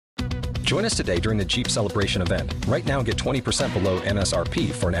Join us today during the Jeep Celebration event. Right now, get 20% below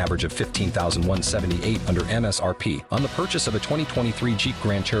MSRP for an average of $15,178 under MSRP on the purchase of a 2023 Jeep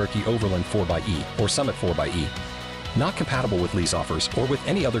Grand Cherokee Overland 4xE or Summit 4xE. Not compatible with lease offers or with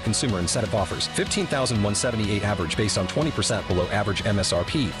any other consumer incentive offers. $15,178 average based on 20% below average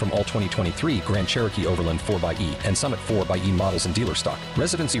MSRP from all 2023 Grand Cherokee Overland 4xE and Summit 4xE models in dealer stock.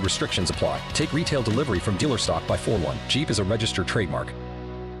 Residency restrictions apply. Take retail delivery from dealer stock by 4/1. Jeep is a registered trademark.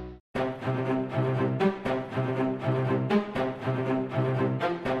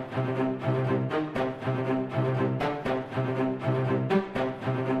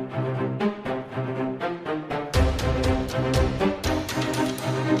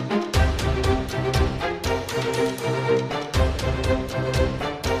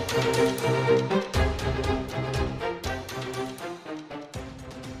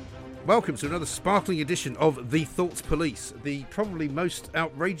 Welcome to another sparkling edition of The Thoughts Police, the probably most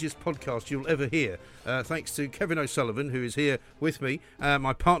outrageous podcast you'll ever hear. Thanks to Kevin O'Sullivan, who is here with me,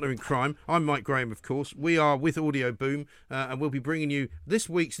 my partner in crime. I'm Mike Graham, of course. We are with Audio Boom, and we'll be bringing you this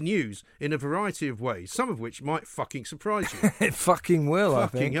week's news in a variety of ways, some of which might fucking surprise you. It fucking will, I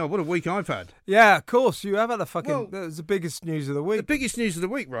think. Fucking hell, what a week I've had. Yeah, of course, you have had a fucking... Well, that was the biggest news of the week. The biggest news of the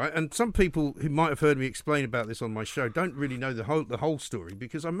week, right? And some people who might have heard me explain about this on my show don't really know the whole story,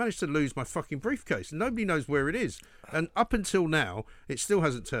 because I managed to lose my fucking briefcase. Nobody knows where it is. And up until now, it still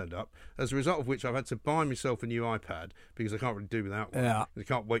hasn't turned up, as a result of which I've had to buy myself a new iPad, because I can't really do without one. Yeah. I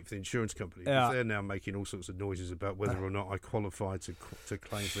can't wait for the insurance company, because they're now making all sorts of noises about whether or not I qualify to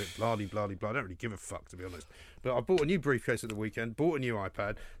claim for it, blah-de-blah-de-blah. I don't really give a fuck, to be honest. But I bought a new briefcase at the weekend, bought a new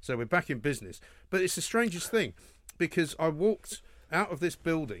iPad, so we're back in business. But it's the strangest thing, because I walked out of this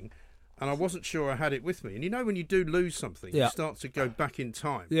building and I wasn't sure I had it with me. And you know when you do lose something, you start to go back in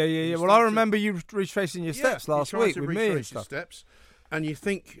time. Yeah. Well, I remember you retracing your steps last week with me and stuff. Steps, and you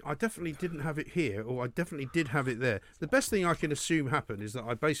think, I definitely didn't have it here, or I definitely did have it there. The best thing I can assume happened is that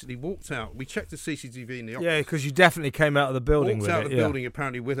I basically walked out. We checked the CCTV in the office. Yeah, because you definitely came out of the building walked with out it. of the building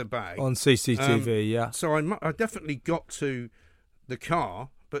apparently with a bag. On CCTV, So I definitely got to the car,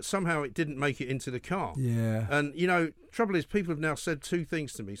 but somehow it didn't make it into the car. Yeah. And, you know, trouble is people have now said two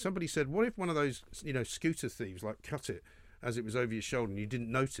things to me. Somebody said, what if one of those, scooter thieves, cut it as it was over your shoulder and you didn't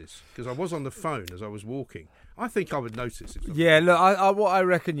notice? Because I was on the phone as I was walking. I think I would notice. Yeah, look, what I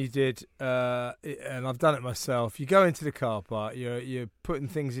reckon you did, and I've done it myself, you go into the car park, you're putting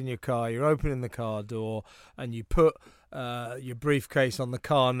things in your car, you're opening the car door, and you put your briefcase on the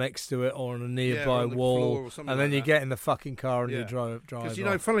car next to it or on a nearby wall, and then you get in the fucking car and you drive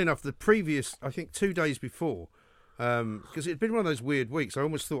Because, funnily enough, the previous, I think 2 days before, because it'd been one of those weird weeks, I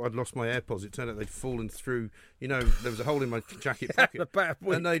almost thought I'd lost my AirPods. It turned out they'd fallen through, there was a hole in my jacket pocket.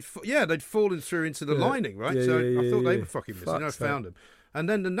 And they'd fallen through into the lining, right? I thought they were fucking missing. I found them. And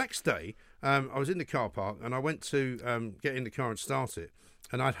then the next day, I was in the car park and I went to get in the car and start it.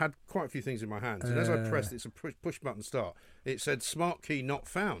 And I'd had quite a few things in my hands. And as I pressed, it's a push button start. It said, smart key not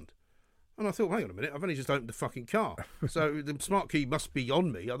found. And I thought, hang on a minute, I've only just opened the fucking car. So the smart key must be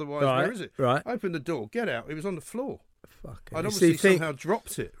on me, otherwise where is it? Right. Open the door, get out, it was on the floor. Fucking. I'd obviously somehow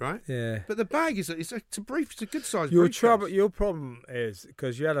dropped it, right? Yeah. But the bag it's a good size briefcase. Your problem is,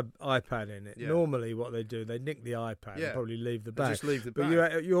 because you had an iPad in it, Yeah. Normally what they do, they nick the iPad and probably leave the bag. Just leave the bag.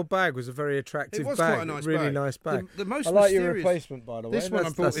 But your bag was a very attractive bag. It was quite a nice really bag. nice bag. The most I like your mysterious- replacement, by the way. This one I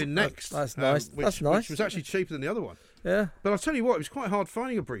bought in next. That's nice. That's nice. Which was actually cheaper than the other one. Yeah. But I'll tell you what, it was quite hard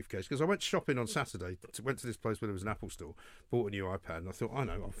finding a briefcase because I went shopping on Saturday, went to this place where there was an Apple store, bought a new iPad, and I thought, I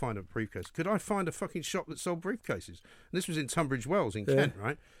know, I'll find a briefcase. Could I find a fucking shop that sold briefcases? And this was in Tunbridge Wells in Kent,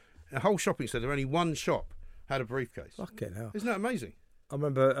 right? A whole shopping centre, only one shop had a briefcase. Fucking hell. Isn't that amazing? I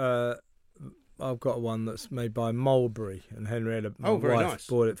remember I've got one that's made by Mulberry, and Henrietta, my wife,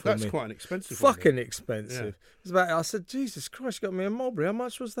 bought it for me. That's quite an expensive one. Fucking expensive. Yeah. I said, Jesus Christ, got me a Mulberry. How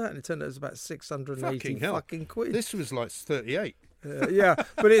much was that? And it turned out it was about 680 fucking quid. This was like 38. Yeah,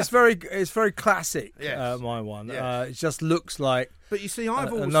 but it's very classic. Yes. My one. Yes. It just looks like. But you see,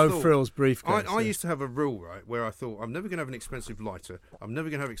 I've always no thought, frills briefcase. I used to have a rule, right, where I thought I'm never going to have an expensive lighter. I'm never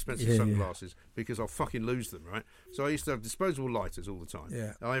going to have expensive sunglasses because I'll fucking lose them, right? So I used to have disposable lighters all the time.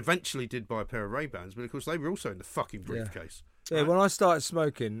 Yeah. I eventually did buy a pair of Ray-Bans, but of course they were also in the fucking briefcase. Yeah, right? When I started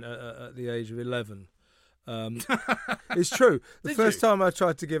smoking at the age of 11. It's true. The first time I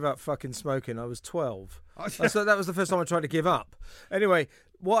tried to give up fucking smoking, I was 12. So that was the first time I tried to give up. Anyway,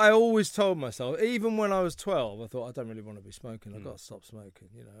 what I always told myself, even when I was 12, I thought I don't really want to be smoking. I've got to stop smoking.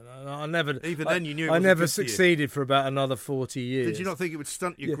 And I never. Even then, you knew. I never succeeded for about another 40 years. Did you not think it would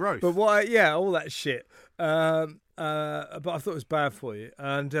stunt your growth? But all that shit. But I thought it was bad for you.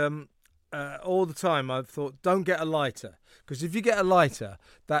 And all the time I've thought, don't get a lighter. Because if you get a lighter,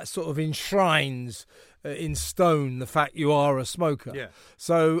 that sort of enshrines in stone the fact you are a smoker. Yeah.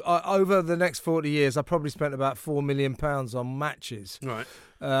 So over the next 40 years, I probably spent about £4 million on matches. Right.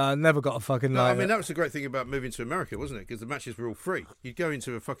 Never got a fucking lighter. I mean, that was the great thing about moving to America, wasn't it? Because the matches were all free. You'd go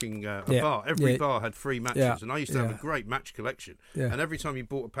into a fucking bar. Every bar had free matches, and I used to have a great match collection. Yeah. And every time you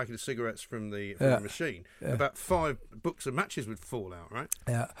bought a packet of cigarettes from the machine, about 5 books of matches would fall out, right?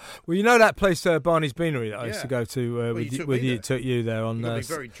 Yeah. Well, you know that place, Barney's Beanery, that I used to go to took you there on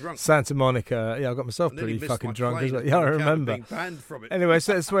very drunk. Santa Monica. Yeah, I got myself pretty fucking drunk. Yeah, I remember. Being banned from it. Anyway,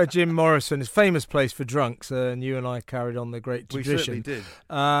 so that's where Jim Morrison, his famous place for drunks, and you and I carried on the great tradition. We certainly did.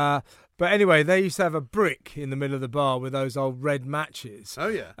 But anyway, they used to have a brick in the middle of the bar with those old red matches. Oh,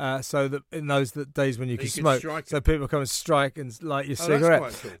 yeah. So that in those days when you could smoke, so people come and strike and light your cigarette.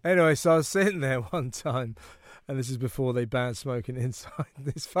 That's quite cool. Anyway, so I was sitting there one time, and this is before they banned smoking inside.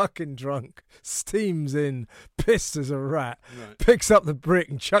 This fucking drunk steams in, pissed as a rat, picks up the brick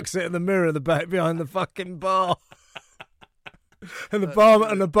and chucks it in the mirror of the back behind the fucking bar. And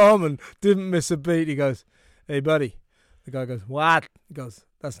the barman didn't miss a beat. He goes, "Hey, buddy." The guy goes, "What?" He goes,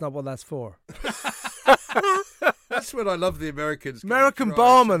 "That's not what that's for." That's what I love the Americans. American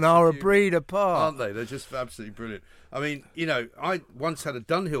barmen are a breed apart. Aren't they? They're just absolutely brilliant. I mean, you know, I once had a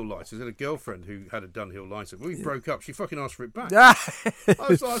Dunhill license. I had a girlfriend who had a Dunhill license. When we broke up, she fucking asked for it back. I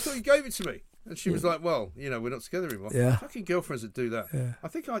was like, I thought you gave it to me. And she was like, well, you know, we're not together anymore. Yeah. Fucking girlfriends that do that. Yeah. I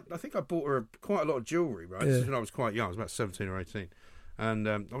think I bought her quite a lot of jewellery, right? This is when I was quite young. I was about 17 or 18. And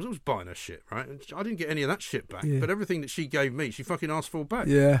I was always buying her shit, right? And I didn't get any of that shit back. Yeah. But everything that she gave me, she fucking asked for back.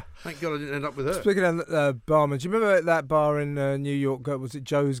 Yeah. Thank God I didn't end up with her. Speaking of barman, do you remember that bar in New York? Was it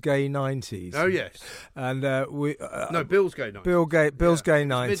Joe's Gay 90s? Oh, yes. And no, Bill's Gay 90s. Bill's Gay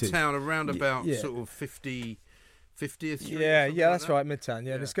 90s. Midtown, around about sort of 50th Street. Yeah, that's right, Midtown.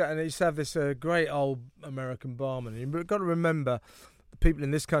 Yeah. And it used to have this great old American barman. You've got to remember, the people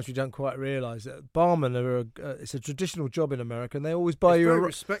in this country don't quite realise that barmen it's a traditional job in America, and they always buy you around.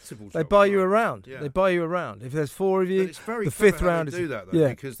 Respectable job. They buy you around. Yeah. They buy you around. If there's 4 of you, it's very the 5th round is do that though,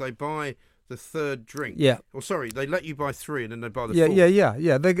 because they buy the 3rd drink. Yeah. Or sorry, they let you buy 3 and then they buy the 4th.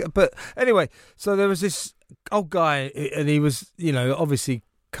 Yeah. But anyway, so there was this old guy, and he was, you know, obviously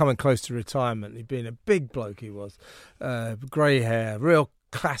coming close to retirement. He'd been a big bloke. He was grey hair, real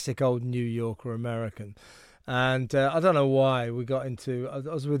classic old New Yorker American. And I don't know why we got into. I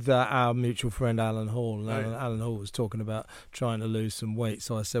was with our mutual friend Alan Hall, and Alan Hall was talking about trying to lose some weight.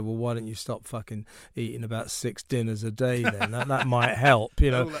 So I said, "Well, why don't you stop fucking eating about 6 dinners a day? Then that might help, you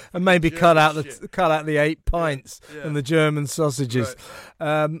know, and maybe cut out the 8 pints and the German sausages."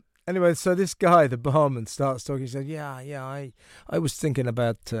 Right. Anyway, so this guy, the barman, starts talking. He said, I was thinking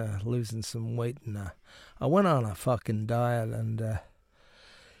about losing some weight, and I went on a fucking diet, and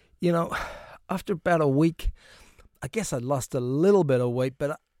you know." After about a week, I guess I lost a little bit of weight,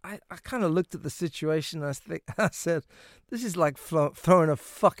 but I kind of looked at the situation and I said, this is like throwing a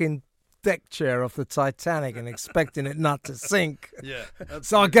fucking deck chair off the Titanic and expecting it not to sink. Yeah.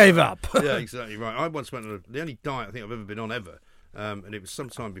 So I gave up. Yeah, exactly right. I once went on the only diet I think I've ever been on ever, and it was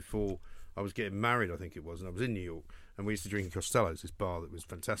sometime before I was getting married, I think it was, and I was in New York, and we used to drink in Costello's, this bar that was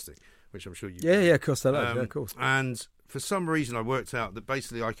fantastic, which I'm sure you Costello's, of course. And for some reason, I worked out that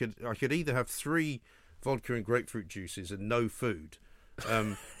basically I could either have 3 vodka and grapefruit juices and no food,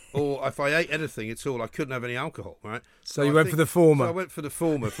 or if I ate anything at all, I couldn't have any alcohol, right? So you went for the former. So I went for the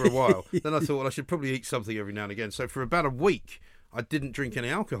former for a while. Then I thought, well, I should probably eat something every now and again. So for about a week, I didn't drink any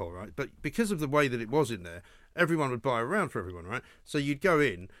alcohol, right? But because of the way that it was in there, everyone would buy around for everyone, right? So you'd go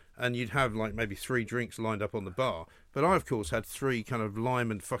in and you'd have like maybe 3 drinks lined up on the bar. But I, of course, had 3 kind of lime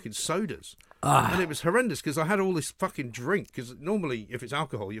and fucking sodas. And it was horrendous because I had all this fucking drink. Because normally, if it's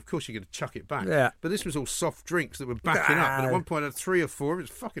alcohol, of course, you're going to chuck it back. Yeah. But this was all soft drinks that were backing up. And at one point, I had 3 or 4. It was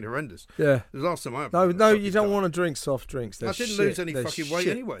fucking horrendous. Yeah. The last time I had No, you don't want to drink soft drinks. I didn't lose any fucking weight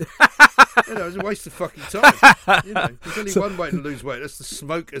anyway. You know, it was a waste of fucking time. You know, there's only one way to lose weight. That's to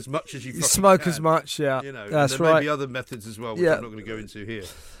smoke as much as you fucking smoke can. As much, yeah. You know, that's and there right. may be other methods as well, which I'm not going to go into here,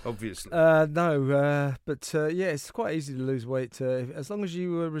 obviously. It's quite easy to lose weight as long as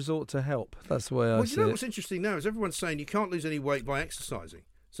you resort to help. That's the way I see it. Well, you know what's interesting now is everyone's saying you can't lose any weight by exercising.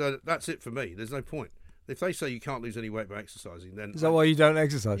 So that's it for me. There's no point. If they say you can't lose any weight by exercising, then... Is that why you don't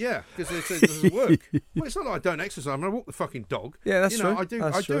exercise? Yeah, because it doesn't work. Well, it's not that I don't exercise. I mean, I walk the fucking dog. Yeah, that's true. I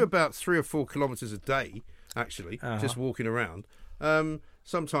do about 3 or 4 kilometres a day, actually, just walking around.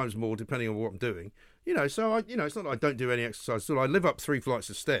 Sometimes more, depending on what I'm doing. You know, so it's not that I don't do any exercise. So I live up 3 flights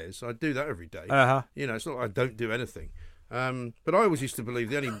of stairs. I do that every day. You know, it's not that I don't do anything. But I always used to believe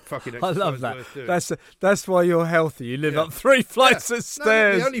the only fucking I exercise love that. worth doing. That's why you're healthy. You live up 3 flights of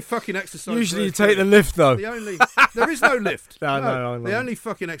stairs. No, the only fucking exercise. Usually you take the lift though. There is no lift. No. The only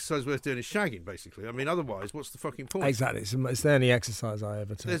fucking exercise worth doing is shagging, basically. I mean, otherwise, what's the fucking point? Exactly. It's the only exercise I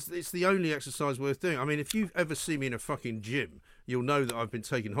ever take. It's the only exercise worth doing. I mean, if you ever see me in a fucking gym, you'll know that I've been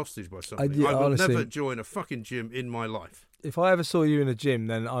taken hostage by somebody. I will honestly, never join a fucking gym in my life. If I ever saw you in a gym,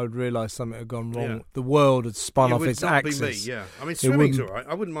 then I would realise something had gone wrong. Yeah. The world had spun off its axis. It would not be me, yeah. I mean, swimming's all right.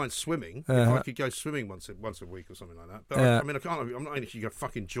 I wouldn't mind swimming if I could go swimming once a week or something like that. But I mean, I'm not actually going to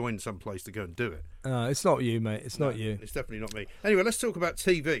fucking join some place to go and do it. It's not you, mate. It's not you. It's definitely not me. Anyway, let's talk about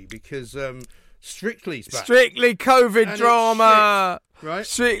TV because Strictly's back. Strictly COVID drama. Right?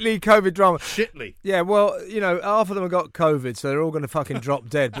 Strictly COVID drama. Shitly. Yeah, well, half of them have got COVID, so they're all going to fucking drop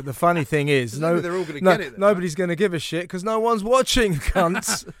dead. But the funny thing is, they're all going to get it. Nobody's going to give a shit because no one's watching,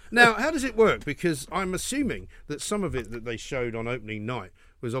 cunts. Now, how does it work? Because I'm assuming that some of it that they showed on opening night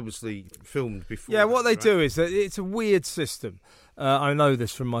was obviously filmed before. Yeah, what they do is that it's a weird system. I know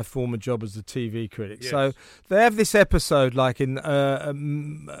this from my former job as a TV critic. Yes. So they have this episode like in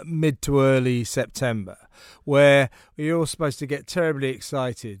mid to early September where you're all supposed to get terribly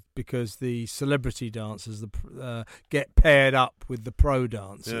excited because the celebrity dancers get paired up with the pro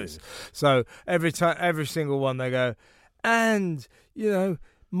dancers. Yeah. So every single one they go, and,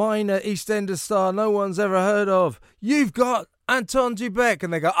 minor EastEnders star no one's ever heard of. You've got Anton Dubek,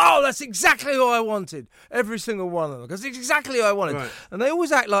 and they go, oh, that's exactly who I wanted. Every single one of them, because it's exactly who I wanted. Right. And they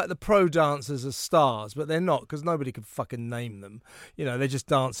always act like the pro dancers are stars, but they're not, because nobody can fucking name them. They're just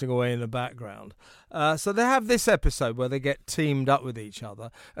dancing away in the background. So they have this episode where they get teamed up with each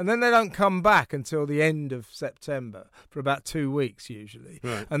other, and then they don't come back until the end of September for about 2 weeks usually.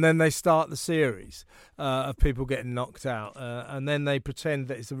 Right. And then they start the series of people getting knocked out, and then they pretend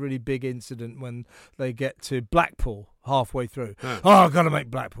that it's a really big incident when they get to Blackpool halfway through. Gotta make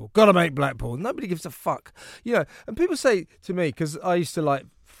Blackpool. Nobody gives a fuck. And people say to me, because I used to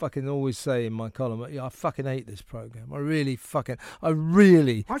fucking always say in my column, I fucking hate this program. I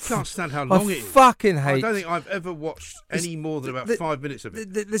can't stand how long it is. Fucking hate. I don't think I've ever watched any more than about 5 minutes of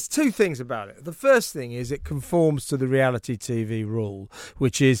it. There's two things about it. The first thing is it conforms to the reality TV rule,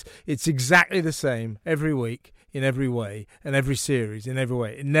 which is it's exactly the same every week in every way and every series in every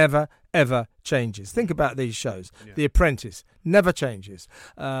way. It never, ever changes. Think about these shows. Yeah. The Apprentice never changes.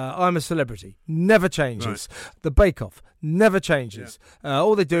 I'm a Celebrity never changes. Right. The Bake Off never changes. Yeah.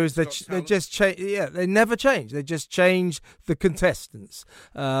 All they do is they just change. Yeah, they never change. They just change the contestants.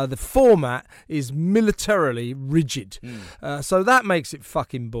 The format is militarily rigid. So that makes it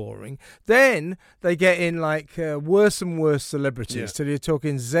fucking boring. Then they get in worse and worse celebrities till you're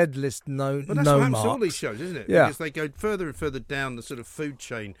talking Z-list no But that's what happens to all these shows, isn't it? Yeah. Because they go further and further down the sort of food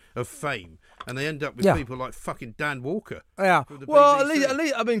chain of fame, and they end up with people like fucking Dan Walker. Yeah. Well, at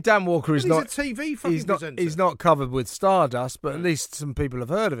least I mean, Dan Walker is not. He's a TV fucking presenter. He's not covered with stardust, but at least some people have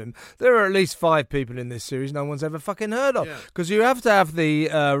heard of him. There are at least 5 people in this series no one's ever fucking heard of, because you have to have the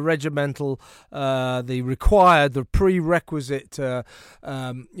regimental, the prerequisite. You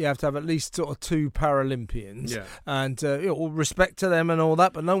have to have at least sort of 2 Paralympians, and respect to them and all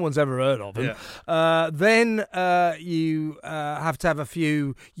that. But no one's ever heard of him. Then you have to have a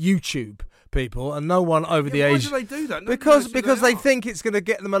few YouTube people, and no one over the age. Why do they do that? Because they think it's going to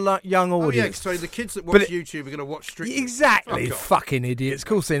get them a young audience. So the kids that watch YouTube are going to watch Strictly. Exactly, fucking idiots. Of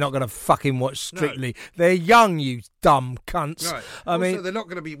course they're not going to fucking watch Strictly. No. They're young, you dumb cunts. Right. I mean, they're not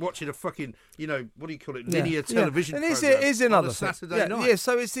going to be watching a fucking, what do you call it, linear television program. And it's another Saturday night. Yeah,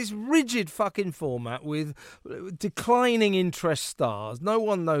 so it's this rigid fucking format with declining interest stars. No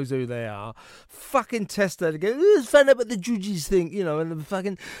one knows who they are. Fucking tester to go, let's find out what the judges think, and the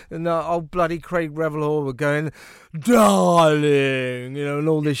fucking old bloody Craig Revelhall were going, darling, and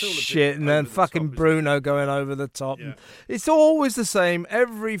all this shit, and then fucking Bruno going over the top. Yeah. It's always the same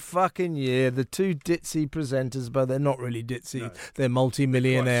every fucking year. The 2 ditzy presenters, but they're not really ditzy. No. They're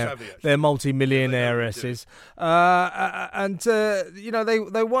multi-millionaire. They're multi-millionairesses.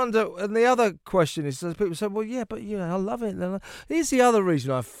 They wonder. And the other question is, people say, well, yeah, but I love it. Here's the other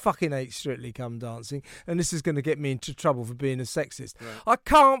reason I fucking hate Strictly Come Dancing, and this is going to get me into trouble for being a sexist. Right. I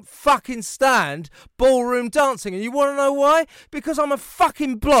can't fucking stand ballroom dancing, and you want to know why? Because I'm a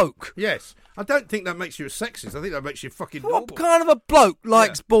fucking bloke. Yes. I don't think that makes you a sexist. I think that makes you fucking normal. What kind of a bloke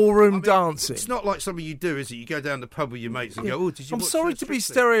likes ballroom dancing? It's not like something you do, is it? You go down the pub with your mates and go, oh, did you I'm watch sorry the to be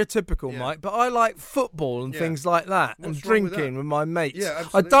Strictly? stereotypical, Mike, but I like football and things like that, and What's wrong with drinking that? with my mates. Yeah, I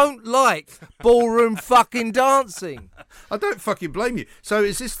absolutely. don't like ballroom fucking dancing. I don't fucking blame you. So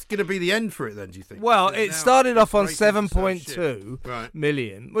is this going to be the end for it then, do you think? Well, Because it now started off on it's rated the same 7.2 Right.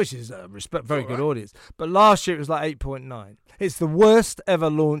 million, which is a very good right. audience. But last year it was like 8.9. It's the worst ever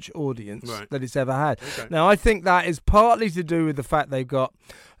launch audience that it's ever had. Okay. Now, I think that is partly to do with the fact they've got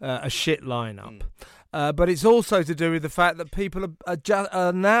a shit lineup. But it's also to do with the fact that people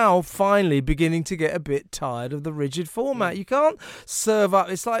are now finally beginning to get a bit tired of the rigid format. You can't serve up.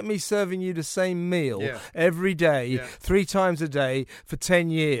 It's like me serving you the same meal every day, 3 times a day for 10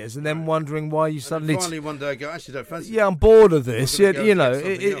 years, and then wondering why you suddenly. Finally, one day I go, actually, don't fancy. Yeah, I'm bored of this. I'm gonna go You and know, get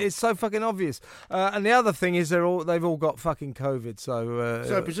something else. it's so fucking obvious. And the other thing is they've all got fucking COVID.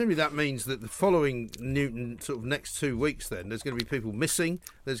 So presumably that means that the following Newton sort of next 2 weeks, then there's going to be people missing.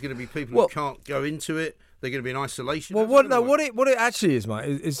 There's going to be people who can't go into it. They're going to be in isolation. Well, what it actually is, mate,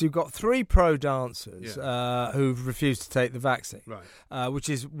 is you've got 3 pro dancers who've refused to take the vaccine, right? Which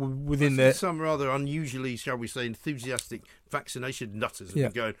is within their some rather unusually, shall we say, enthusiastic vaccination nutters have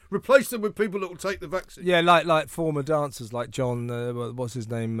been going. Replace them with people that will take the vaccine. Yeah, like former dancers like John, what's his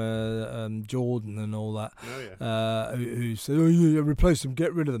name, Jordan and all that. Oh yeah. Who said, "Oh yeah, replace them,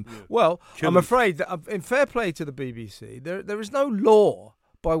 get rid of them." Yeah. Well, I'm afraid that in fair play to the BBC, there is no law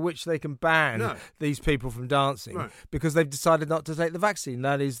by which they can ban these people from dancing because they've decided not to take the vaccine.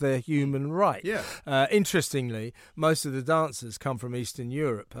 That is their human right. Yeah. Interestingly, most of the dancers come from Eastern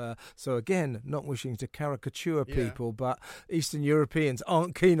Europe. So again, not wishing to caricature people, but Eastern Europeans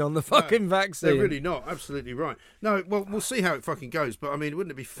aren't keen on the fucking vaccine. They're really not. Absolutely right. No, well, we'll see how it fucking goes. But I mean,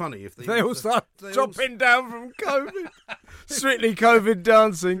 wouldn't it be funny if they all start dropping down from COVID? Strictly COVID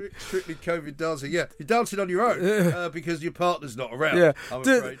dancing. Strictly COVID dancing. Yeah, you're dancing on your own because your partner's not around. Yeah. I'm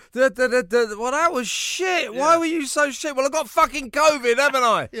afraid. Well, that was shit. Why were you so shit? Well, I got fucking COVID, haven't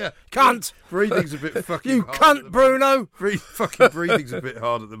I? Yeah. Cunt. Breathing's a bit fucking you hard. You cunt, Bruno. Fucking breathing's a bit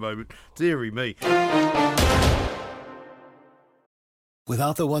hard at the moment. Deary me.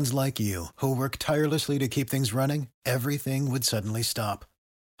 Without the ones like you, who work tirelessly to keep things running, everything would suddenly stop.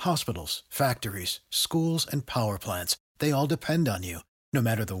 Hospitals, factories, schools, and power plants, they all depend on you. No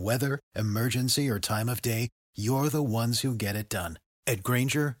matter the weather, emergency, or time of day, you're the ones who get it done. At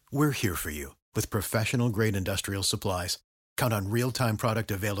Grainger, we're here for you with professional-grade industrial supplies. Count on real-time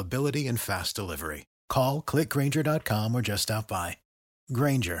product availability and fast delivery. Call, click.Grainger.com, or just stop by.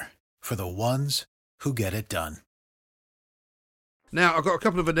 Grainger, for the ones who get it done. Now, I've got a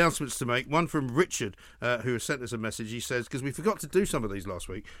couple of announcements to make. One from Richard, who has sent us a message. He says, because we forgot to do some of these last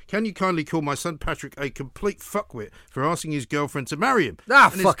week, can you kindly call my son Patrick a complete fuckwit for asking his girlfriend to marry him?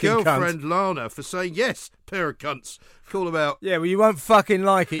 And his girlfriend, Lana, for saying yes. Pair of cunts. Call them out. Yeah, well, you won't fucking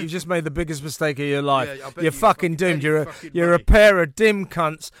like it. You've just made the biggest mistake of your life. Yeah, you're fucking doomed. You're a pair of dim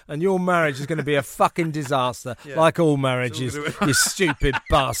cunts, and your marriage is going to be a fucking disaster, like all marriages. You stupid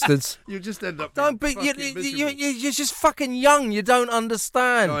bastards. You just end up. Don't be. You're just fucking young. You don't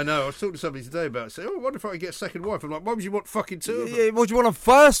understand. No, I know. I was talking to somebody today about it. Say, I wonder if I could get a second wife. I'm like, why would you want fucking 2 of them? Yeah, what do you want a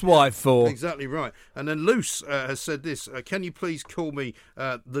first wife for? Exactly right. And then Luce has said this. Can you please call me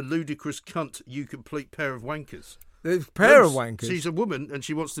the ludicrous cunt, you complete pair of wankers? A pair of wankers. She's a woman and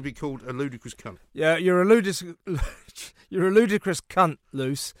she wants to be called a ludicrous cunt. Yeah, you're a ludicrous cunt,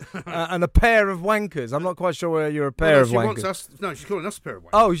 Luce, and a pair of wankers. I'm not quite sure where you're a pair of wankers. She's calling us a pair of wankers.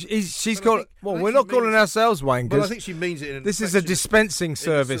 Oh, she's calling. Well, we're not calling ourselves wankers. Well, I think she means it in an. This is a dispensing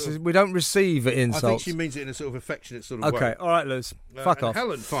service. We don't receive insults. I think she means it in a sort of affectionate sort of way. Okay, all right, Luce. Fuck off.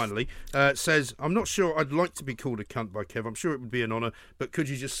 Helen finally says, "I'm not sure I'd like to be called a cunt by Kev. I'm sure it would be an honour, but could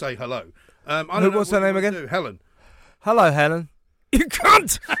you just say hello?" What's her name again? Helen. Hello, Helen. You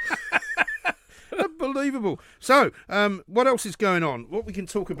cunt! Unbelievable. So, what else is going on? What we can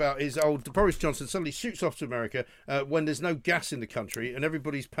talk about is old Boris Johnson suddenly shoots off to America when there's no gas in the country and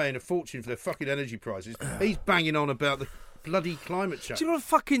everybody's paying a fortune for their fucking energy prices. He's banging on about the bloody climate change. Do you know what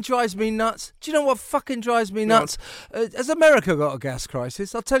fucking drives me nuts? Nuts? Has America got a gas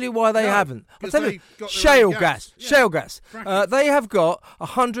crisis? I'll tell you why they haven't. I'll tell you, shale gas. Shale gas. They have got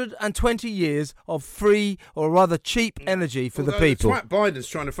 120 years of free or rather cheap energy for the people. The twat Biden's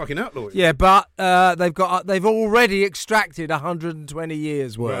trying to fucking outlaw it. Yeah, but they've already extracted 120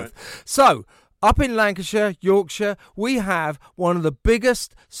 years worth. Right. So up in Lancashire, Yorkshire, we have one of the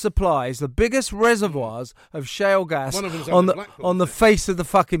biggest supplies, the biggest reservoirs of shale gas on the face of the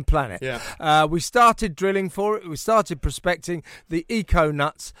fucking planet. Yeah. We started drilling for it. We started prospecting. The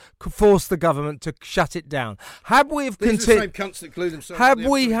eco-nuts forced the government to shut it down. Had we have continued,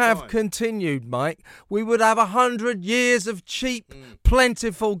 continued, Mike, we would have 100 years of cheap,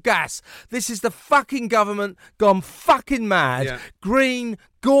 plentiful gas. This is the fucking government gone fucking mad. Yeah. Green,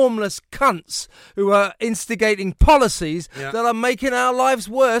 gormless cunts who are instigating policies that are making our lives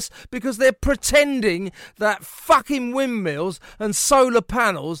worse because they're pretending that fucking windmills and solar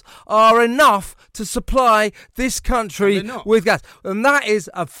panels are enough to supply this country with gas. And that is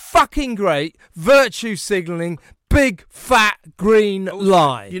a fucking great virtue signalling big, fat, green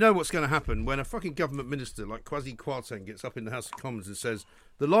lie. You know what's going to happen when a fucking government minister like Kwasi Kwarteng gets up in the House of Commons and says,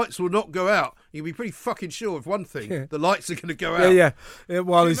 the lights will not go out. You'll be pretty fucking sure of one thing. The lights are going to go out. Yeah.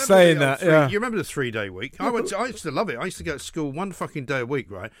 While he's saying that, You remember the 3-day week? I used to love it. I used to go to school one fucking day a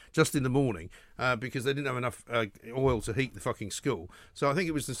week, right? Just in the morning, because they didn't have enough oil to heat the fucking school. So I think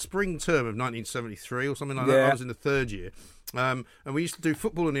it was the spring term of 1973 or something like that. I was in the third year. And we used to do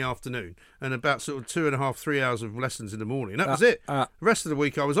football in the afternoon and about sort of 2.5, 3 hours of lessons in the morning. That was it. The rest of the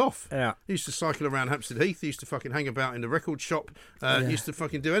week I was off. Yeah. I used to cycle around Hampstead Heath. I used to fucking hang about in the record shop. Used to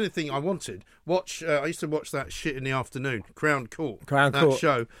fucking do anything I wanted. I used to watch that shit in the afternoon. Crown Court. That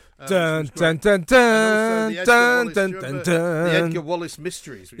show. Dun dun dun dun dun dun dun. The Edgar Wallace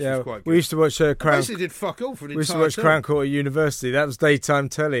Mysteries, which was quite good. We used to watch Crown. I basically did fuck all for an entire We used to watch Crown Court at university. That was daytime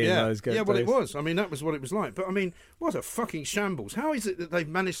telly in those days. Yeah, well, it was. I mean, that was what it was like. But I mean, what a fucking shambles! How is it that they've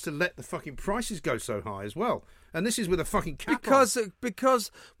managed to let the fucking prices go so high as well? And this is with a fucking cap on.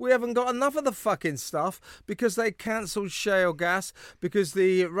 Because we haven't got enough of the fucking stuff, because they cancelled shale gas, because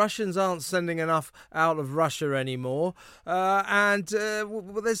the Russians aren't sending enough out of Russia anymore, and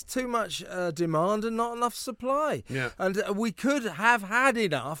there's too much demand and not enough supply. Yeah. And we could have had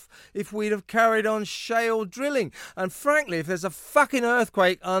enough if we'd have carried on shale drilling. And frankly, if there's a fucking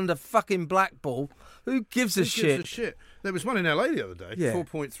earthquake under fucking Blackpool, who gives a shit? There was one in LA the other day,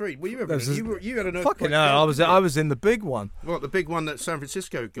 4.3. Were you ever? You had an earthquake. Fucking hell, I was in the big one. What, the big one that San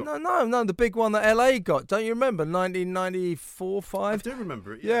Francisco got? No, the big one that LA got. Don't you remember 1994, 5? I do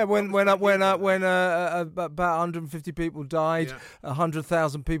remember it. Yeah, when about 150 people died,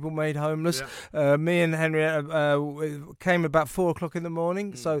 100,000 people made homeless. Yeah. Me and Henrietta came about 4 o'clock in the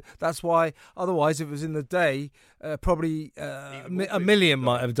morning, so that's why. Otherwise, if it was in the day, probably a million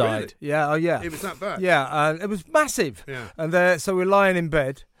might have died. Really? Yeah, It was that bad. Yeah, it was massive. Yeah. And so we're lying in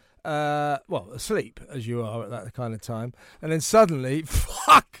bed, asleep as you are at that kind of time, and then suddenly,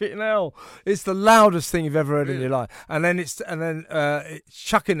 fucking hell, it's the loudest thing you've ever heard in your life, and then it's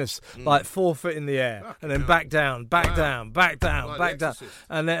chucking us like 4 foot in the air, and then back down, back down,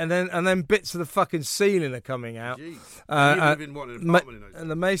 and then bits of the fucking ceiling are coming out. You live in what, an apartment in those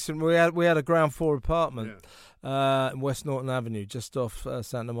and the mason, we had a ground floor apartment. Yeah. In West Norton Avenue, just off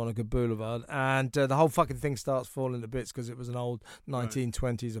Santa Monica Boulevard, and the whole fucking thing starts falling to bits because it was an old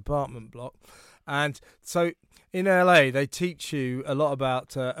 1920s apartment block. And so in LA, they teach you a lot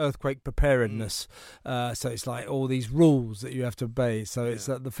about earthquake preparedness. So it's like all these rules that you have to obey. So it's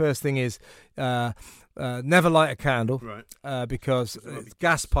the first thing is never light a candle, right? Because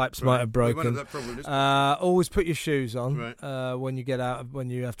gas pipes might have broken. Always put your shoes on when you get out, when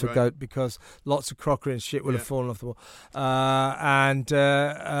you have to go, because lots of crockery and shit will have fallen off the wall. And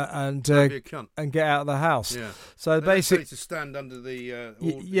get out of the house. Yeah. So basically, to stand under the.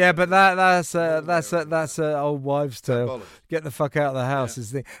 But that's old wives' tale. Get the fuck out of the house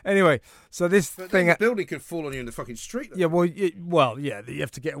is the thing. Anyway, so the building could fall on you in the fucking street. Though. Yeah, you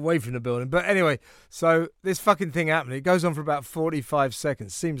have to get away from the building. But anyway, so this fucking thing happened. It goes on for about 45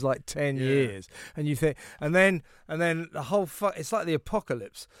 seconds. Seems like 10 years. And you think, and then the whole it's like the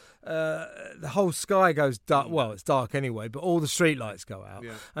apocalypse. The whole sky goes dark. Well, it's dark anyway, but all the street lights go out,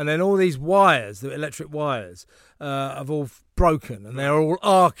 and then all these wires, the electric wires, have all broken, and they're all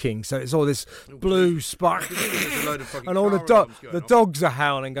arcing. So it's all this blue spark, and all the dogs are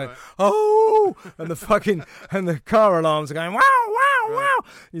howling, going oh, and the car alarms are going wow, wow, wow.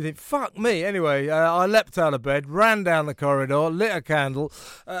 You think fuck me. Anyway, I leapt out of bed, ran down the corridor, lit a candle.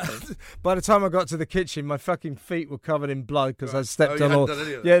 By the time I got to the kitchen, my fucking feet were covered in blood because I stepped on all.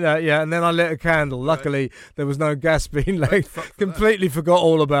 And then I lit a candle. Luckily, there was no gas being laid. Completely forgot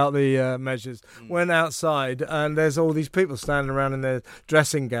all about the measures. Went outside, and there's all these people standing around in their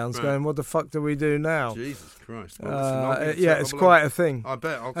dressing gowns going, what the fuck do we do now? Jesus Christ. Well, it's quite a thing. I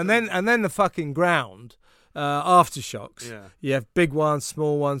bet. And then the fucking ground, aftershocks. Yeah. You have big ones,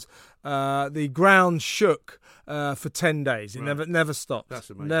 small ones. the ground shook for 10 days. It never stopped. That's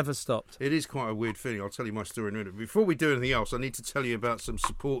amazing. Never stopped. It is quite a weird feeling. I'll tell you my story in a minute. Before we do anything else, I need to tell you about some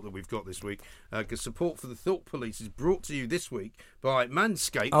support that we've got this week. Because support for the Thought Police is brought to you this week by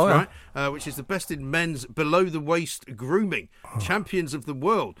Manscaped, right? Which is the best in men's below-the-waist grooming. Champions of the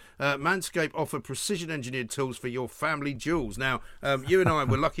world. Manscaped offer precision-engineered tools for your family jewels. Now, you and I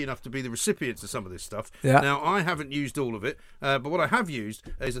were lucky enough to be the recipients of some of this stuff. Yeah. Now, I haven't used all of it, but what I have used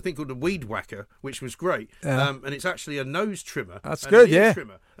is a thing called a Weed Whacker, which was great. And it's actually a nose trimmer. That's good, an ear yeah.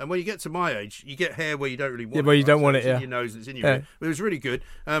 trimmer. And when you get to my age, you get hair where you don't really want it. Yeah, where you don't want it's it, yeah. in your nose and it's in your ear. But it was really good.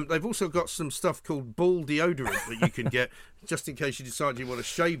 They've also got some stuff called ball deodorant that you can get just in case you decide you want to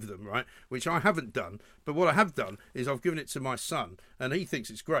shave them, right? Which I haven't done. But what I have done is I've given it to my son, and he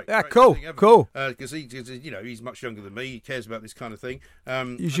thinks it's great. Yeah, Great cool. Because he's much younger than me. He cares about this kind of thing.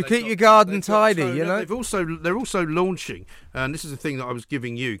 You should keep your garden tidy, you know. They're also launching, and this is the thing that I was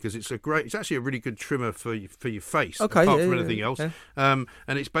giving you because it's actually a really good trimmer for your face, apart from anything else. Yeah. And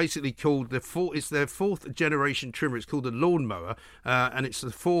it's basically called it's their 4th generation trimmer. It's called the Lawnmower, and it's the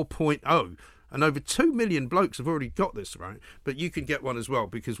 4.0. And over 2 million blokes have already got this, right? But you can get one as well,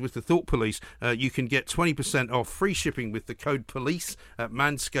 because with the Thought Police, you can get 20% off free shipping with the code POLICE at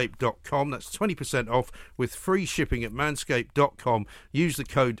manscaped.com. That's 20% off with free shipping at manscaped.com. Use the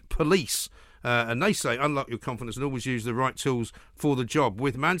code POLICE. And they say, unlock your confidence and always use the right tools for the job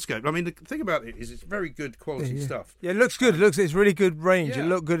with Manscaped. I mean, the thing about it is it's very good quality stuff. Yeah, it looks good. It's really good range. Yeah. It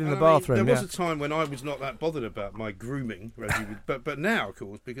looked good in the bathroom. There was a time when I was not that bothered about my grooming, but now, of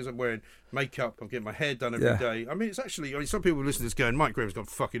course, because I'm wearing makeup, I'm getting my hair done every day. I mean, it's actually, some people listen to this going, Mike Graham's gone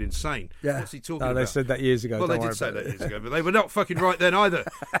fucking insane. Yeah. What's he talking about? They said that years ago. Well, they did say that years ago, but they were not fucking right then either.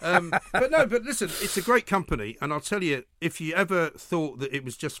 But listen, it's a great company, and I'll tell you, if you ever thought that it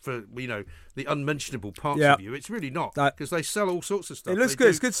was just for, the unmentionable parts of you, it's really not, because they sell all sorts of stuff. It looks good.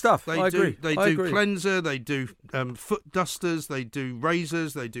 It's good stuff. I agree. They do cleanser, they do foot dusters, they do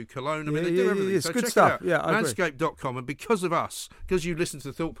razors, they do cologne. I mean, they do everything. It's so good check stuff. it out. Yeah, I agree. Manscaped.com, and because of us, because you listen to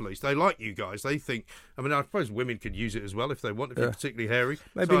the Thought Police, they like you guys. They think, I suppose women could use it as well if they want, if you're particularly hairy.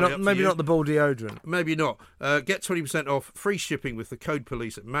 Maybe not the ball deodorant. Maybe not. Get 20% off free shipping with the code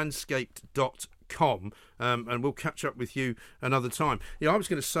POLICE at manscaped.com. And we'll catch up with you another time. I was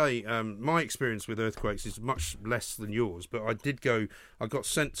going to say my experience with earthquakes is much less than yours, but I got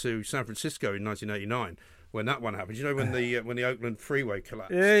sent to San Francisco in 1989 when that one happened. You know, when the Oakland freeway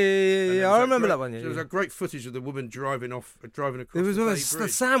collapsed. Yeah. I remember that one. There was a great footage of the woman driving across. It was the a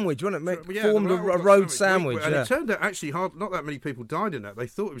sandwich, wasn't it? Formed a road road sandwich. And it turned out actually not that many people died in that. They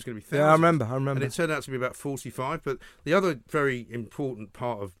thought it was going to be thousands. Yeah, I remember. And it turned out to be about 45. But the other very important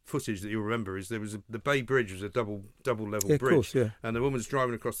part of footage that you'll remember is there was the Bay Bridge was a double level bridge. Of course, and the woman's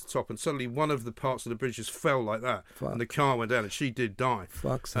driving across the top, and suddenly one of the parts of the bridge just fell like that, and the car went down, and she did die.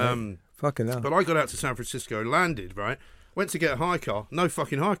 Fuck's sake. Fucking hell. But I got out to San Francisco, landed, right? Went to get a high car. No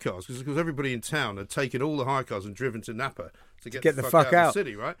fucking high cars, because everybody in town had taken all the high cars and driven to Napa to get the fuck out of the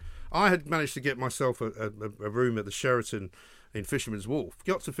city, right? I had managed to get myself a room at the Sheraton in Fisherman's Wharf.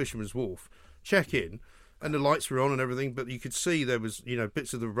 Got to Fisherman's Wharf, check in, and the lights were on and everything, but you could see there was,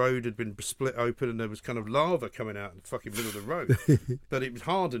 bits of the road had been split open and there was kind of lava coming out in the fucking middle of the road. But it was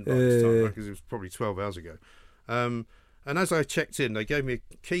hardened by this time, because it was probably 12 hours ago. And as I checked in, they gave me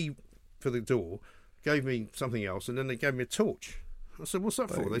a key for the door, gave me something else, and then they gave me a torch. I said, what's that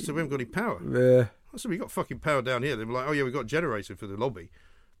for? They said, we haven't got any power. Yeah. I said, we got fucking power down here. They were like, oh yeah, we've got a generator for the lobby.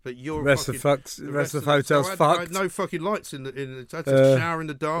 But the rest of the hotel's fucked. I had no fucking lights in the I had to shower in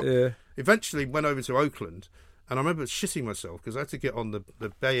the dark. Yeah. Eventually went over to Oakland, and I remember shitting myself because I had to get on the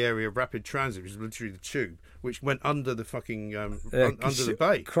Bay Area Rapid Transit, which is literally the tube, which went under the fucking under the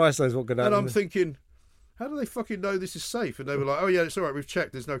bay. Christ knows what could happen. And I'm thinking, how do they fucking know this is safe? And they were like, oh yeah, it's all right, we've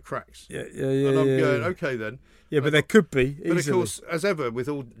checked, there's no cracks. Yeah. And I'm going, okay then. Yeah, but there could be, easily. But of course, as ever, with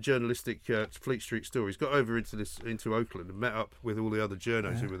all journalistic Fleet Street stories, got over into Oakland and met up with all the other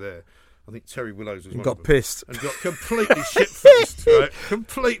journos who were there. I think Terry Willows was one of them. Got pissed. And got completely shit-faced, right?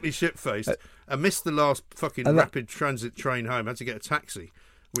 Completely shit-faced. And missed the last fucking rapid transit train home. Had to get a taxi,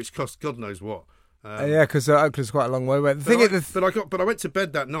 which cost God knows what. Because Oakland's quite a long way away. But I went to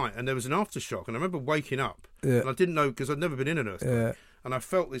bed that night and there was an aftershock, and I remember waking up and I didn't know, because I'd never been in an earthquake, and I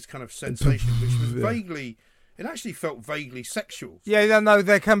felt this kind of sensation, which was vaguely. It actually felt vaguely sexual. Yeah, no,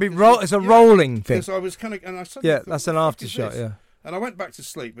 there can be it's a rolling thing. Because I was kind of, and I suddenly thought, that's an aftershock. Yeah. And I went back to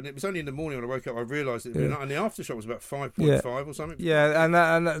sleep, and it was only in the morning when I woke up I realised it. And the aftershock was about 5.5 or something. Yeah,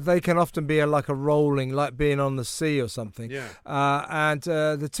 and they can often be like a rolling, like being on the sea or something. Yeah. And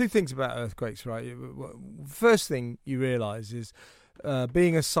the two things about earthquakes, right? First thing you realise is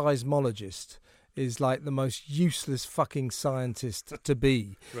being a seismologist is like the most useless fucking scientist to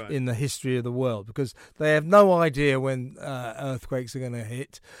be in the history of the world, because they have no idea when earthquakes are going to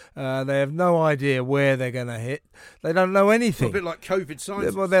hit. They have no idea where they're going to hit. They don't know anything. A bit like COVID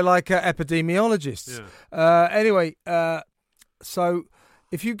scientists. Well, they're like epidemiologists. Yeah. Anyway, so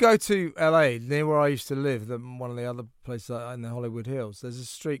if you go to LA, near where I used to live, one of the other places in the Hollywood Hills, there's a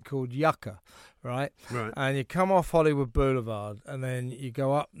street called Yucca, right? And you come off Hollywood Boulevard, and then you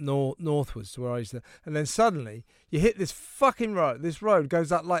go up northwards to where I used to, and then suddenly you hit this fucking road. This road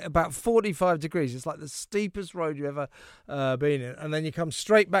goes up like about 45 degrees. It's like the steepest road you've ever been in, and then you come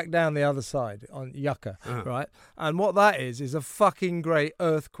straight back down the other side on Yucca, right? And what that is a fucking great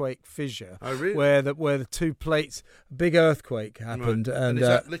earthquake fissure. Oh, really? Where the two plates, big earthquake happened, and is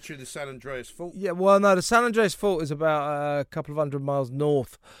that literally the San Andreas Fault? Yeah, well, no, the San Andreas Fault is about a couple of 100 miles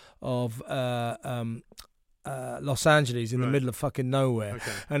north of Los Angeles, in the middle of fucking nowhere.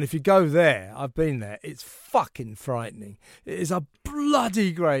 Okay. And if you go there, I've been there, it's fucking frightening. It is a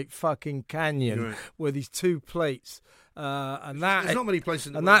bloody great fucking canyon where these two plates. And there's not many places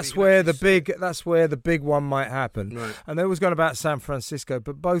in the world, that's where the big one might happen. Right. And they was going about San Francisco,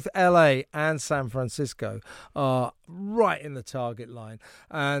 but both LA and San Francisco are right in the target line.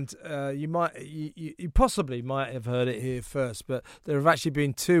 And you possibly might have heard it here first, but there have actually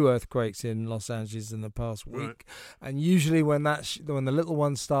been 2 earthquakes in Los Angeles in the past week. And usually when the little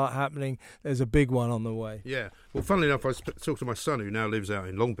ones start happening, there's a big one on the way. Yeah. Well, funnily enough, I talked to my son, who now lives out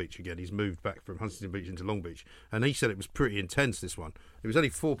in Long Beach again. He's moved back from Huntington Beach into Long Beach, and he said it was pretty intense, this one. It was only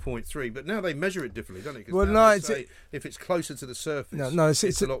 4.3, but now they measure it differently, don't it? Well, no, if it's closer to the surface,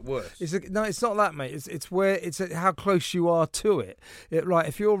 it's a lot worse. It's not that, mate. It's how close you are to it.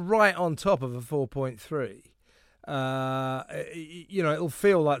 If you're right on top of a 4.3, it'll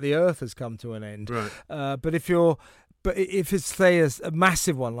feel like the Earth has come to an end. Right. But if it's, say, a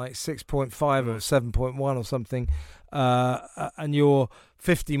massive one like 6.5 or 7.1 or something, and you're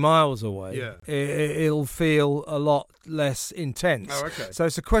 50 miles away, it'll feel a lot less intense. Oh, okay. So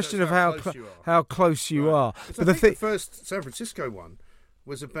it's a question of how close you are. But the first San Francisco one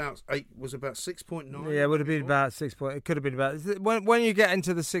was about 6.9. Yeah, it would have been about 6. It could have been about when you get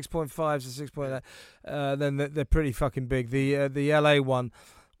into the 6.5s or 6.8, then they're pretty fucking big. The LA one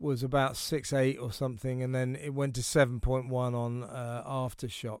was about 6.8 or something, and then it went to 7.1 on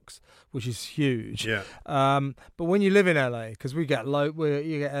aftershocks, which is huge. Yeah. But when you live in LA, because you get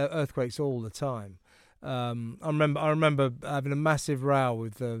earthquakes all the time. I remember having a massive row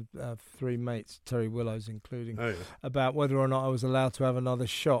with 3 mates, Terry Willows including, about whether or not I was allowed to have another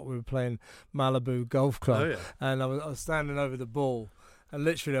shot. We were playing Malibu Golf Club, and I was standing over the ball. And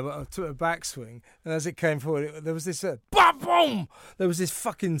literally, I took a backswing, and as it came forward, there was this boom! There was this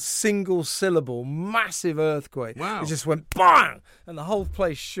fucking single-syllable, massive earthquake. Wow! It just went bang, and the whole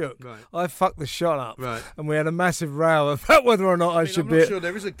place shook. Right. I fucked the shot up, and we had a massive row about whether or not I should be. I'm not sure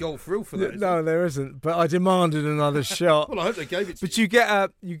there is a golf rule for that. No, there isn't. But I demanded another shot. Well, I hope they gave it to you.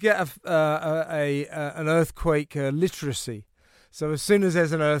 But you get an earthquake literacy. So as soon as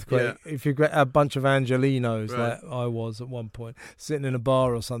there's an earthquake, if you get a bunch of Angelinos, like I was at one point, sitting in a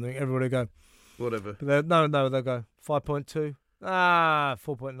bar or something, everybody go, whatever. They'll go 5.2.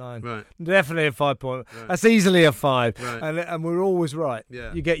 4.9. Right. Definitely a 5 point. Right. That's easily a 5. Right. And we're always right.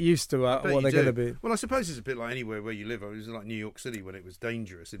 Yeah. You get used to what they're going to be. Well, I suppose it's a bit like anywhere where you live. It was like New York City when it was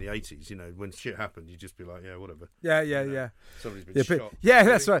dangerous in the 80s. You know, when shit happened, you'd just be like, yeah, whatever. Yeah. Somebody's been shot. Yeah,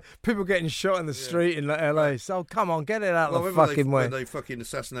 that's right. People getting shot in the street in LA. So come on, get it out of the fucking way. When they fucking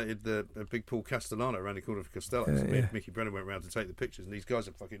assassinated the big Paul Castellano around the corner of Costello. Mickey Brennan went around to take the pictures, and these guys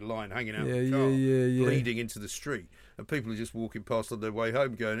are fucking lying, hanging out in the car, bleeding into the street, and people are just walking past on their way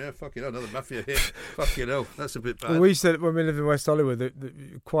home going, fucking hell, another mafia hit. Fucking hell, that's a bit bad. Well, we said when we lived in West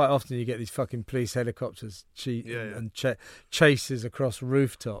Hollywood, quite often you get these fucking police helicopters and chases across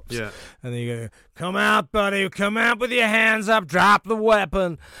rooftops. Yeah. And then you go, come out, buddy, come out with your hands up, drop the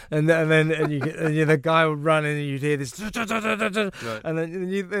weapon. And then the guy would run in and you'd hear this. Right. And then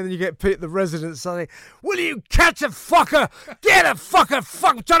you get the residents saying, will you catch a fucker? Get a fucker,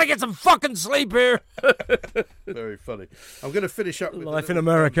 I'm trying to get some fucking sleep here. Very funny. I'm going to finish up with Life in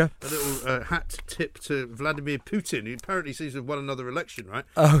America. A little hat tip to Vladimir Putin, who apparently seems to have won another election, right?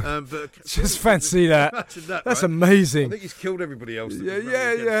 Oh, but just fancy that. That's amazing. I think he's killed everybody else.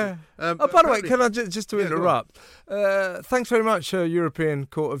 Yeah. By the way, can I just to interrupt? Thanks very much, European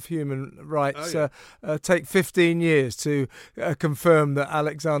Court of Human Rights. Take 15 years to confirm that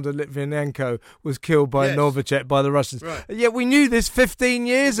Alexander Litvinenko was killed by Novichok by the Russians. Right. Yet we knew this 15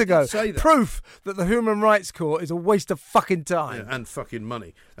 years ago. Proof that the Human Rights Court is a waste of fucking time. Yeah, and fucking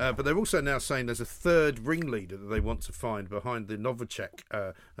money. But they're also now saying there's a third ringleader that they want to find behind the Novichok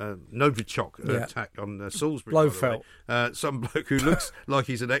attack on Salisbury. Blofeld. Some bloke who looks like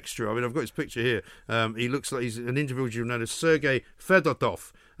he's an extra. I mean, I've got his picture here. He looks like he's an individual known as Sergei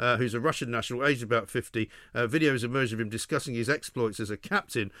Fedotov, who's a Russian national, aged about 50. Videos emerged of him discussing his exploits as a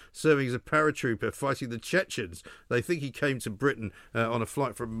captain, serving as a paratrooper, fighting the Chechens. They think he came to Britain on a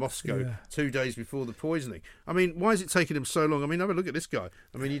flight from Moscow 2 days before the poisoning. I mean, why is it taking him so long? I mean, have a look at this guy.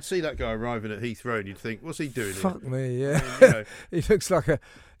 I mean, you'd see that guy arriving at Heathrow and you'd think, what's he doing here? Fuck me, yeah. I mean,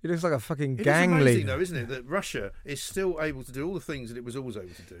 He looks like a fucking gang leader. It's amazing, leader. though, isn't it, that Russia is still able to do all the things that it was always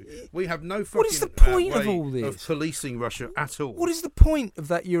able to do. We have no fucking What is the point way of all this? of policing Russia at all. What is the point of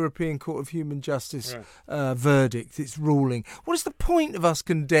that European Court of Human Justice verdict, its ruling? What is the point of us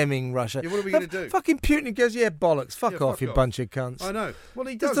condemning Russia? Yeah, what are we going to do? Fucking Putin goes, yeah, bollocks, fuck off, you off. bunch of cunts. I know. Well,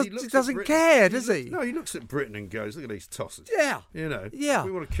 he does. He doesn't care, does he? No, he looks at Britain and goes, look at these tossers. Yeah. You know, Yeah.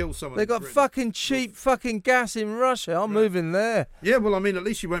 we want to kill someone. They in got Britain. fucking cheap fucking gas in Russia. I'm moving there. Yeah, well, I mean, at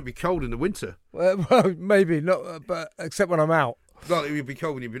least you won't be cold in the winter. Well, maybe not, but except when I'm out. Well, you'll be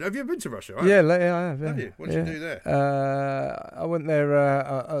cold when you've been. Have you ever been to Russia? Yeah, I have. Yeah. Have you? What did you do there? I went there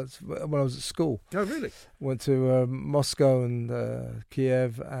when I was at school. Oh, really? Went to Moscow and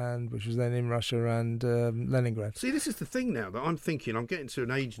Kiev, which was then in Russia, and Leningrad. See, this is the thing now that I'm thinking. I'm getting to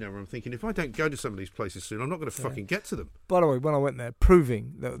an age now where I'm thinking, if I don't go to some of these places soon, I'm not going to fucking get to them. By the way, when I went there,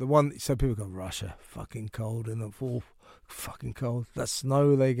 proving that the one, so people go, Russia, fucking cold in the fall. Fucking cold. That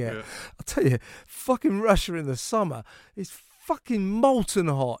snow they get. Yeah. I'll tell you, fucking Russia in the summer is fucking molten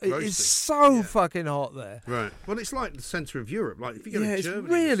hot. It is so fucking hot there. Right. Well, it's like the centre of Europe. Like if you go to Germany,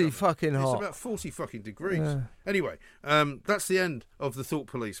 it's really fucking hot. It's about 40 fucking degrees. Anyway, that's the end of the Thought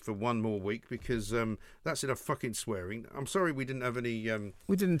Police for one more week because that's enough fucking swearing. I'm sorry we didn't have any.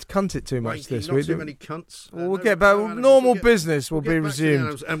 We didn't cunt it too much this week. Not too many cunts. We'll get back. Normal business will be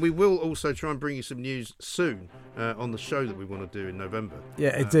resumed, and we will also try and bring you some news soon on the show that we want to do in November.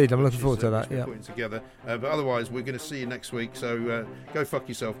 Yeah, indeed. I'm looking forward to that. Yeah. Putting together. But otherwise, we're going to see you next week. So go fuck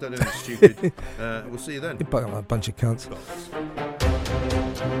yourself. Don't do anything stupid. We'll see you then. You're a bunch of cunts.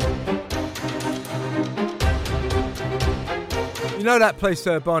 You know that place,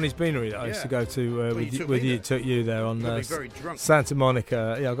 Barney's Beanery, that I used to go to took you there on Santa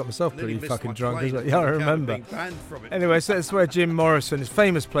Monica. Yeah, I got myself pretty fucking drunk. Yeah, I remember. Anyway, so that's where Jim Morrison, his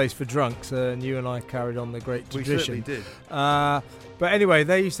famous place for drunks, and you and I carried on the great tradition. We certainly did. But anyway,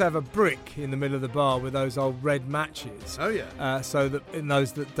 they used to have a brick in the middle of the bar with those old red matches. Oh, yeah. So that in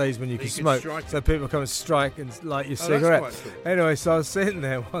those days when you could smoke, so people come and strike and light your cigarette. That's quite cool. Anyway, so I was sitting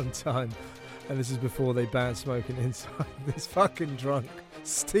there one time, and this is before they banned smoking inside. This fucking drunk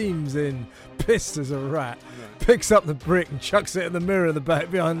steams in, pissed as a rat, picks up the brick and chucks it in the mirror in the back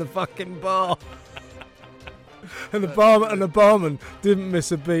behind the fucking bar. And the barman didn't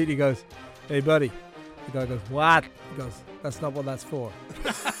miss a beat. He goes, "Hey, buddy." The guy goes, "What?" He goes, "That's not what that's for."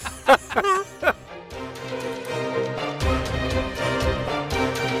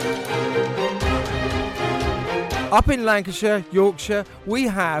 Up in Lancashire, Yorkshire, we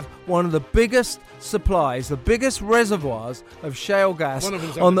have one of the biggest supplies, the biggest reservoirs of shale gas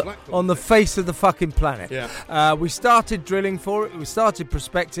on the face of the fucking planet. Yeah. We started drilling for it. We started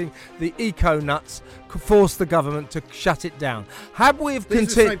prospecting. The eco nuts forced the government to shut it down. Had we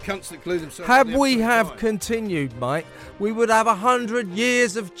have continued, Mike, we would have 100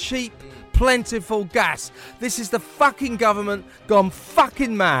 years of cheap, plentiful gas. This is the fucking government gone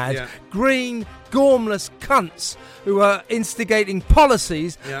fucking mad. Yeah. Green, gormless cunts who are instigating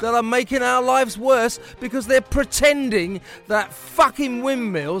policies that are making our lives worse because they're pretending that fucking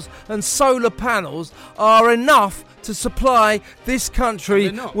windmills and solar panels are enough to supply this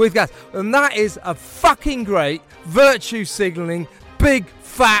country with gas. And that is a fucking great virtue signalling, big,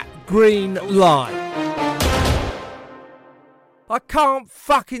 fat, green lie. I can't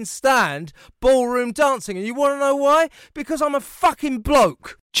fucking stand ballroom dancing. And you want to know why? Because I'm a fucking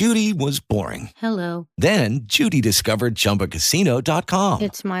bloke. Judy was boring. Hello. Then Judy discovered ChumbaCasino.com.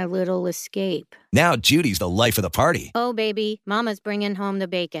 It's my little escape. Now Judy's the life of the party. Oh, baby, mama's bringing home the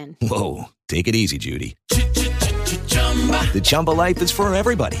bacon. Whoa, take it easy, Judy. The Chumba life is for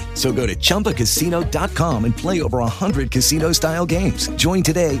everybody. So go to ChumbaCasino.com and play over 100 casino-style games. Join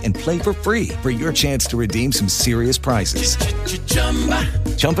today and play for free for your chance to redeem some serious prizes.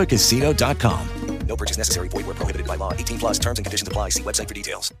 ChumbaCasino.com. No purchase necessary. Void where prohibited by law. 18+ terms and conditions apply. See website for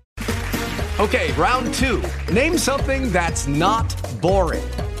details. Okay, round two. Name something that's not boring.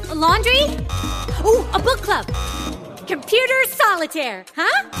 A laundry? Ooh, a book club. Computer solitaire,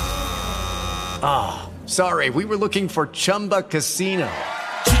 huh? Ah, sorry. We were looking for Chumba Casino.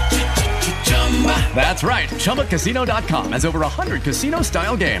 That's right. ChumbaCasino.com has over 100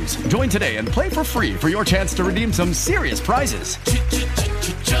 casino-style games. Join today and play for free for your chance to redeem some serious prizes.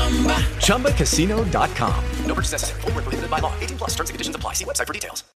 ChumbaCasino.com. No purchase necessary. Void where prohibited by law. 18+ terms and conditions apply. See website for details.